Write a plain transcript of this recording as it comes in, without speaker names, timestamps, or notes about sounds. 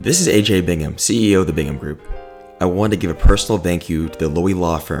This is AJ Bingham, CEO of the Bingham Group. I want to give a personal thank you to the Lowy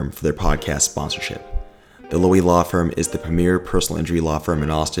Law Firm for their podcast sponsorship. The Lowy Law Firm is the premier personal injury law firm in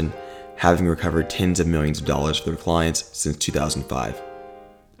Austin, having recovered tens of millions of dollars for their clients since 2005.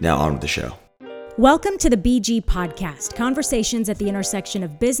 Now on with the show. Welcome to the BG Podcast, conversations at the intersection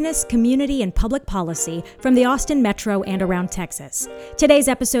of business, community, and public policy from the Austin Metro and around Texas. Today's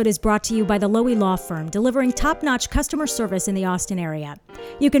episode is brought to you by the Lowy Law Firm, delivering top-notch customer service in the Austin area.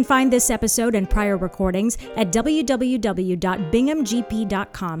 You can find this episode and prior recordings at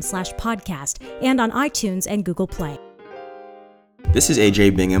www.binghamgp.com/podcast and on iTunes and Google Play. This is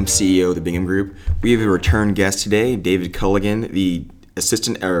AJ Bingham, CEO of the Bingham Group. We have a return guest today, David Culligan, the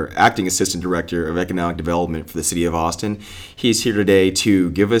acting assistant director of economic development for the city of Austin. He's here today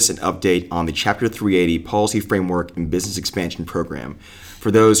to give us an update on the Chapter 380 policy framework and business expansion program.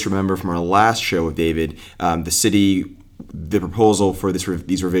 For those who remember from our last show with David, the proposal for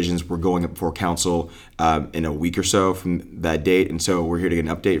these revisions were going up before council in a week or so from that date, and so we're here to get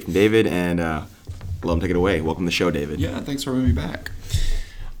an update from David and let him take it away. Welcome to the show, David. Yeah, thanks for having me back.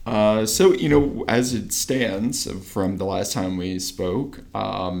 As it stands from the last time we spoke,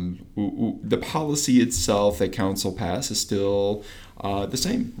 the policy itself that council passed is still the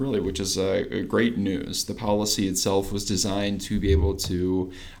same, really, which is great news. The policy itself was designed to be able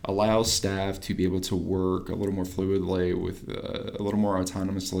to allow staff to be able to work a little more fluidly, with a little more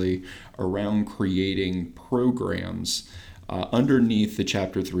autonomously around creating programs underneath the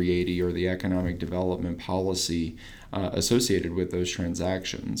Chapter 380 or the economic development policy associated with those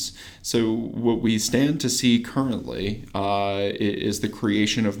transactions. So what we stand to see currently is the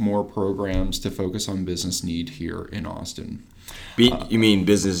creation of more programs to focus on business need here in Austin. You mean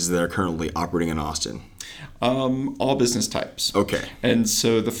businesses that are currently operating in Austin? All business types. Okay. And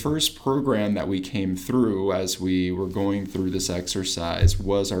so the first program that we came through as we were going through this exercise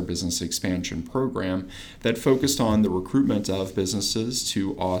was our business expansion program that focused on the recruitment of businesses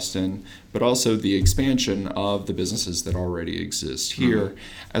to Austin, but also the expansion of the businesses that already exist here,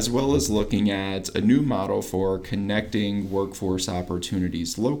 as well as looking at a new model for connecting workforce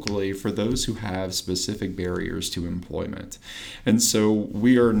opportunities locally for those who have specific barriers to employment. And so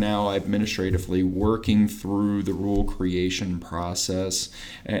we are now administratively working through the rule creation process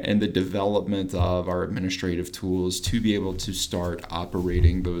and the development of our administrative tools to be able to start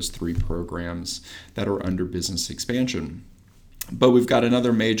operating those three programs that are under business expansion. But we've got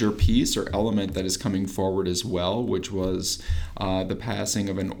another major piece or element that is coming forward as well, which was the passing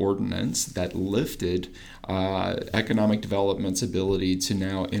of an ordinance that lifted economic development's ability to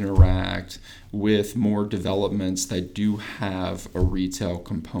now interact with more developments that do have a retail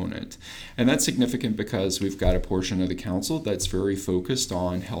component. And that's significant because we've got a portion of the council that's very focused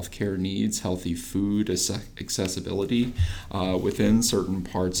on healthcare needs, healthy food accessibility within certain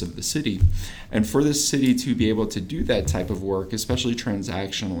parts of the city. And for the city to be able to do that type of work, especially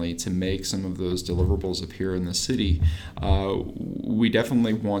transactionally, to make some of those deliverables appear in the city, we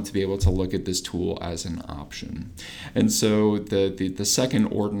definitely want to be able to look at this tool as an option. And so the second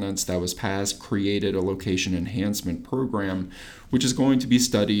ordinance that was passed created a location enhancement program, which is going to be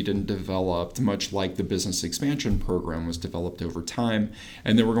studied and developed much like the business expansion program was developed over time.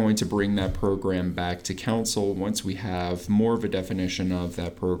 And then we're going to bring that program back to council once we have more of a definition of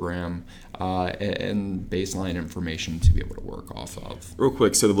that program and baseline information to be able to work off of. Real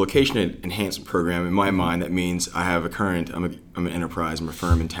quick, so the location enhancement program, in my mind, that means I have I'm an enterprise, I'm a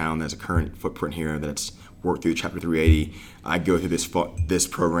firm in town that's a current footprint here that's worked through Chapter 380. I go through this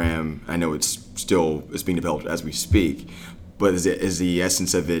program. I know it's being developed as we speak, but is the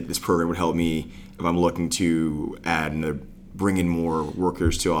essence of it, this program would help me if I'm looking to bring in more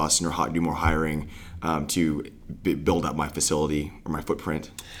workers to Austin or do more hiring to build up my facility or my footprint?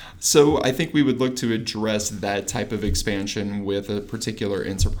 So I think we would look to address that type of expansion with a particular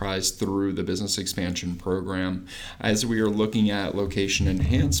enterprise through the business expansion program. As we are looking at location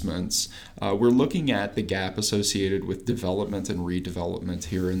enhancements, we're looking at the gap associated with development and redevelopment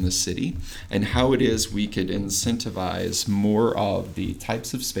here in the city and how it is we could incentivize more of the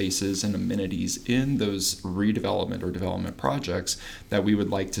types of spaces and amenities in those redevelopment or development projects that we would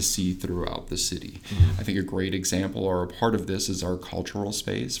like to see throughout the city. Mm-hmm. I think a great example or a part of this is our cultural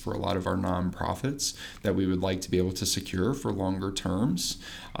space for a lot of our nonprofits that we would like to be able to secure for longer terms.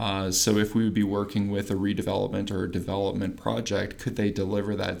 So if we would be working with a redevelopment or a development project, could they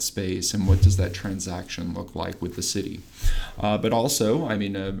deliver that space and what does that transaction look like with the city? But also,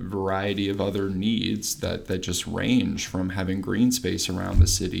 a variety of other needs that just range from having green space around the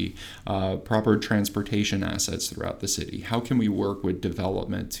city, proper transportation assets throughout the city. How can we work with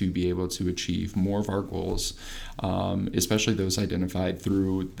development to be able to achieve more of our goals especially those identified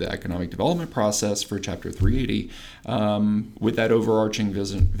through the economic development process for Chapter 380, with that overarching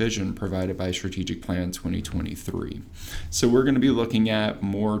vision provided by Strategic Plan 2023. So we're going to be looking at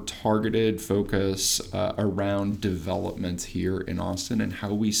more targeted focus around development here in Austin and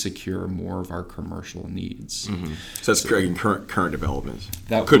how we secure more of our commercial needs. Mm-hmm. So that's creating current development.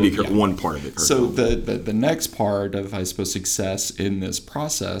 That could be yeah. one part of it. So the next part of, I suppose, success in this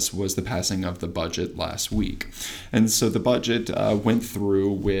process was the passing of the budget last week. And so the budget went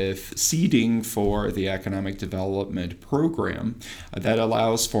through with seeding for the economic development program that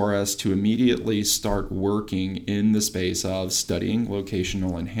allows for us to immediately start working in the space of studying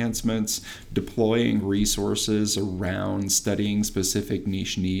locational enhancements, deploying resources around studying specific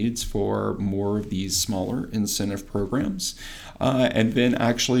niche needs for more of these smaller incentive programs, and then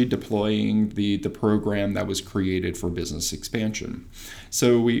actually deploying the program that was created for business expansion.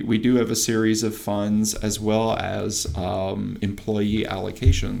 So we do have a series of funds as well as employee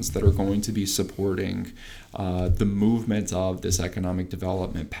allocations that are going to be supporting the movement of this economic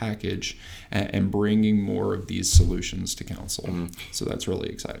development package and bringing more of these solutions to council. Mm-hmm. So that's really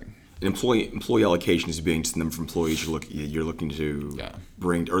exciting. Employee allocation is being just the number of employees you're looking to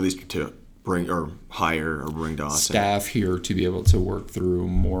bring, or at least to bring or hire or bring to Austin. Staff here to be able to work through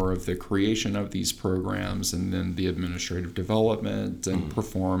more of the creation of these programs and then the administrative development and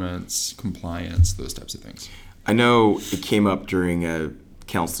performance, compliance, those types of things. I know it came up during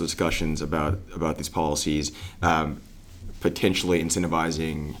council discussions about these policies, potentially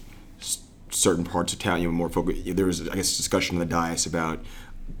incentivizing certain parts of town. More focus. There was, I guess, discussion on the dais about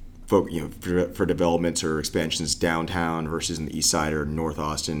for developments or expansions downtown versus in the east side or North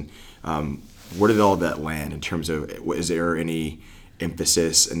Austin. Where did all that land in terms of, is there any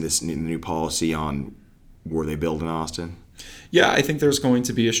emphasis in this new policy on where they build in Austin? Yeah, I think there's going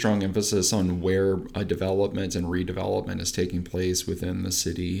to be a strong emphasis on where a development and redevelopment is taking place within the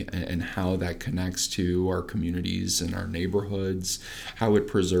city and how that connects to our communities and our neighborhoods, how it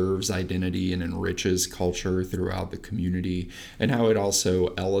preserves identity and enriches culture throughout the community, and how it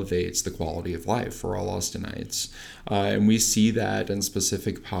also elevates the quality of life for all Austinites. And we see that in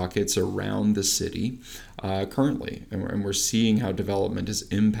specific pockets around the city currently, and we're seeing how development is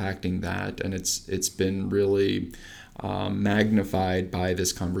impacting that, and it's been really magnified by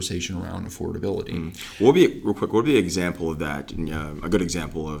this conversation around affordability. What would be an example of that? A good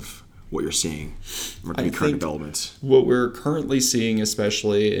example of what you're seeing in current developments. What we're currently seeing,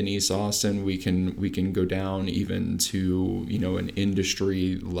 especially in East Austin, we can go down even to an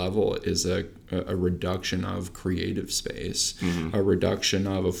industry level, is a reduction of creative space, a reduction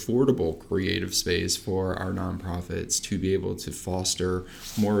of affordable creative space for our nonprofits to be able to foster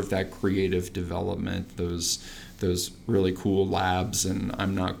more of that creative development, those really cool labs, and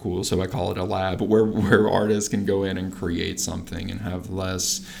I'm not cool, so I call it a lab, where artists can go in and create something and have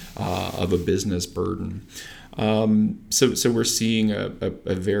less of a business burden. So we're seeing a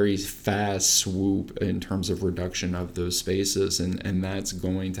very fast swoop in terms of reduction of those spaces, and that's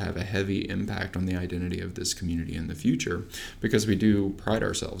going to have a heavy impact on the identity of this community in the future, because we do pride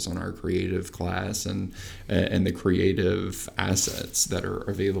ourselves on our creative class and the creative assets that are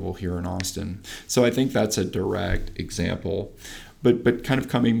available here in Austin. So I think that's a direct example. But kind of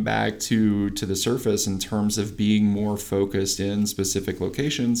coming back to the surface in terms of being more focused in specific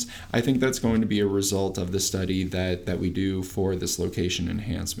locations, I think that's going to be a result of the study that we do for this location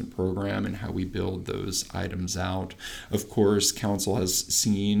enhancement program and how we build those items out. Of course, council has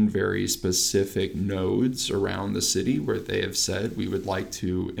seen very specific nodes around the city where they have said we would like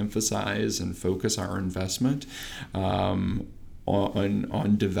to emphasize and focus our investment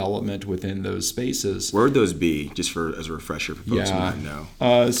on development within those spaces. Where would those be, just as a refresher for folks who might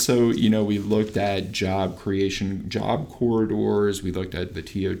know? So we looked at job creation, job corridors. We looked at the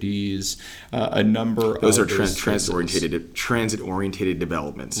TODs, a number those of are transit-oriented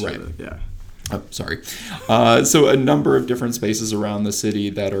developments. Right. Yeah. Oh, sorry. So a number of different spaces around the city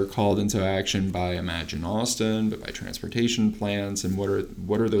that are called into action by Imagine Austin, but by transportation plans, and what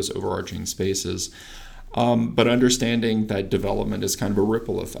are those overarching spaces? But understanding that development is kind of a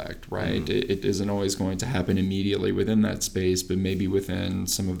ripple effect, right? It isn't always going to happen immediately within that space, but maybe within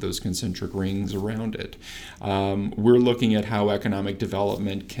some of those concentric rings around it. We're looking at how economic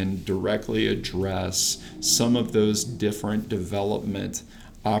development can directly address some of those different development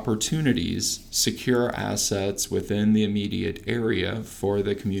opportunities, secure assets within the immediate area for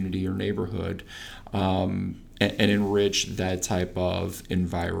the community or neighborhood, and enrich that type of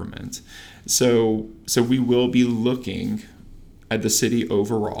environment. So we will be looking at the city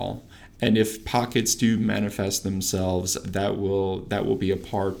overall And if pockets do manifest themselves, that will be a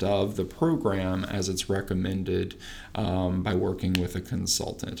part of the program as it's recommended by working with a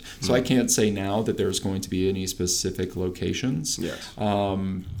consultant. So I can't say now that there's going to be any specific locations,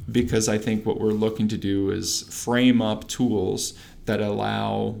 because I think what we're looking to do is frame up tools that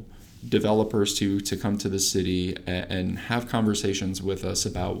allow developers to come to the city and have conversations with us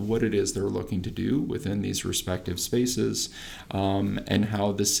about what it is they're looking to do within these respective spaces, and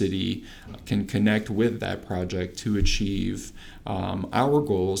how the city can connect with that project to achieve our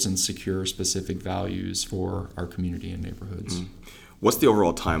goals and secure specific values for our community and neighborhoods. What's the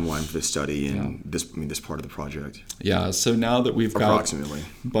overall timeline for this study and this part of the project? Yeah, so now that we've got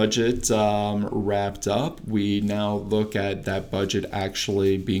budget wrapped up, we now look at that budget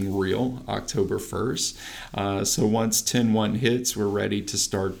actually being real October 1st. So once 10-1 hits, we're ready to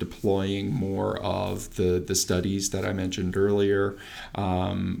start deploying more of the studies that I mentioned earlier.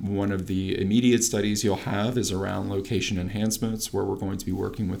 One of the immediate studies you'll have is around location enhancements, where we're going to be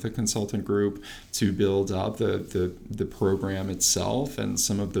working with a consultant group to build up the program itself and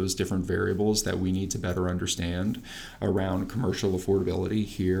some of those different variables that we need to better understand around commercial affordability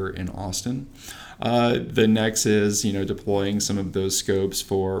here in Austin. The next is, deploying some of those scopes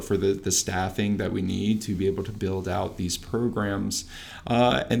for the staffing that we need to be able to build out these programs.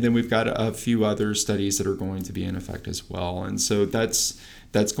 And then we've got a few other studies that are going to be in effect as well. And so that's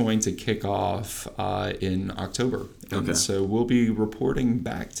going to kick off in October. And so we'll be reporting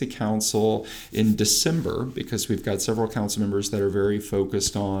back to council in December, because we've got several council members that are very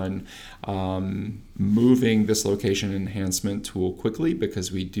focused on moving this location enhancement tool quickly,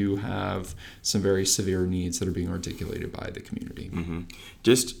 because we do have some very severe needs that are being articulated by the community.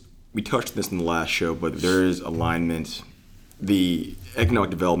 We touched on this in the last show, but there is alignment. The economic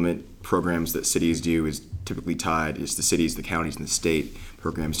development programs that cities do is typically tied. It's the cities, the counties, and the state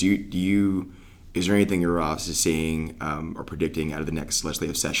programs. Is there anything your office is seeing or predicting out of the next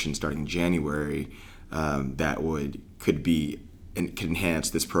legislative session starting in January that could enhance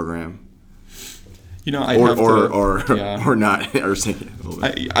this program? Or not.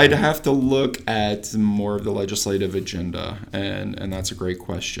 I'd have to look at more of the legislative agenda, and that's a great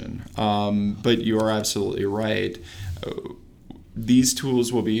question. But you are absolutely right. These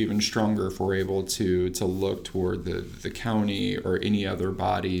tools will be even stronger if we're able to look toward the county or any other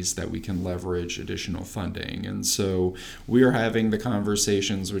bodies that we can leverage additional funding. And so we are having the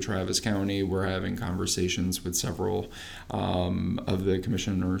conversations with Travis County. We're having conversations with several of the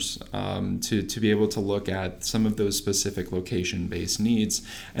commissioners to be able to look at some of those specific location-based needs.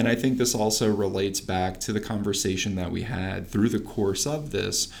 And I think this also relates back to the conversation that we had through the course of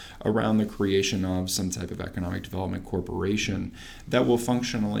this around the creation of some type of economic development corporation that will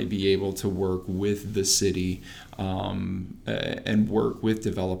functionally be able to work with the city and work with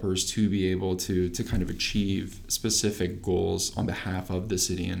developers to be able to kind of achieve specific goals on behalf of the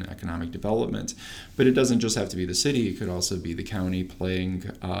city and economic development. But it doesn't just have to be the city. It could also be the county playing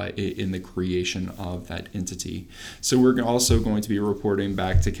in the creation of that entity. So we're also going to be reporting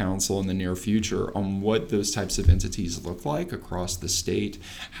back to council in the near future on what those types of entities look like across the state,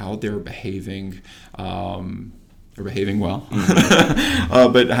 how they're behaving. They're behaving well,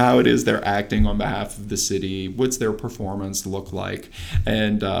 but how it is they're acting on behalf of the city, what's their performance look like,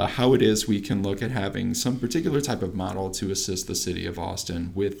 and how it is we can look at having some particular type of model to assist the city of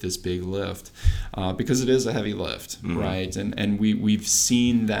Austin with this big lift, because it is a heavy lift, right? And we've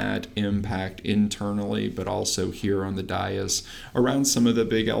seen that impact internally, but also here on the dais around some of the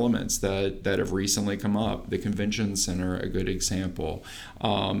big elements that have recently come up. The convention center, a good example.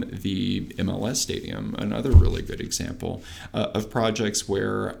 The MLS stadium, another really good example of projects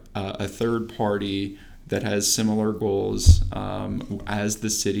where a third party that has similar goals as the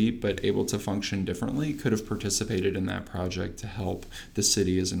city but able to function differently could have participated in that project to help the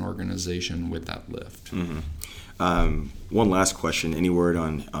city as an organization with that lift. One last question. Any word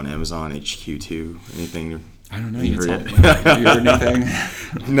on Amazon HQ2? Anything? I don't know. You heard it? Have you heard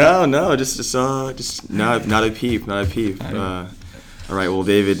anything? No. Just not a peep. All right. Well,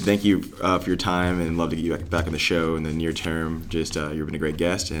 David, thank you for your time, and love to get you back on the show in the near term. Just you've been a great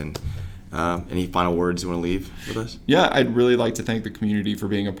guest, and any final words you want to leave with us? Yeah, I'd really like to thank the community for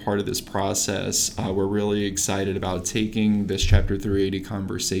being a part of this process. We're really excited about taking this Chapter 380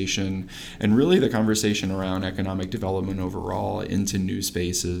 conversation and really the conversation around economic development overall into new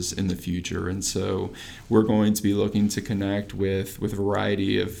spaces in the future. And so we're going to be looking to connect with a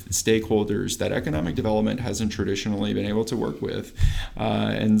variety of stakeholders that economic development hasn't traditionally been able to work with.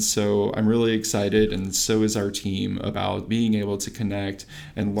 And so I'm really excited, and so is our team, about being able to connect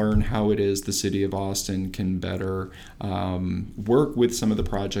and learn how it it is the city of Austin can better work with some of the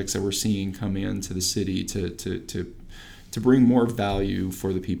projects that we're seeing come into the city to bring more value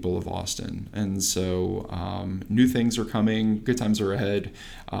for the people of Austin. And so new things are coming, good times are ahead.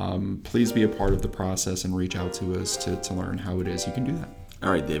 Please be a part of the process and reach out to us to learn how it is you can do that.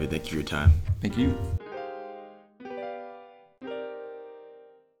 All right, David, thank you for your time. Thank you.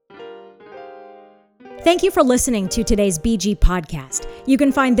 Thank you for listening to today's BG podcast. You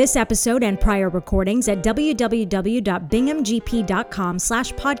can find this episode and prior recordings at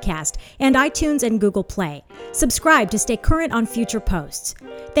www.binghamgp.com/podcast and iTunes and Google Play. Subscribe to stay current on future posts.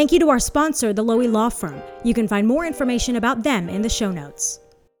 Thank you to our sponsor, the Lowy Law Firm. You can find more information about them in the show notes.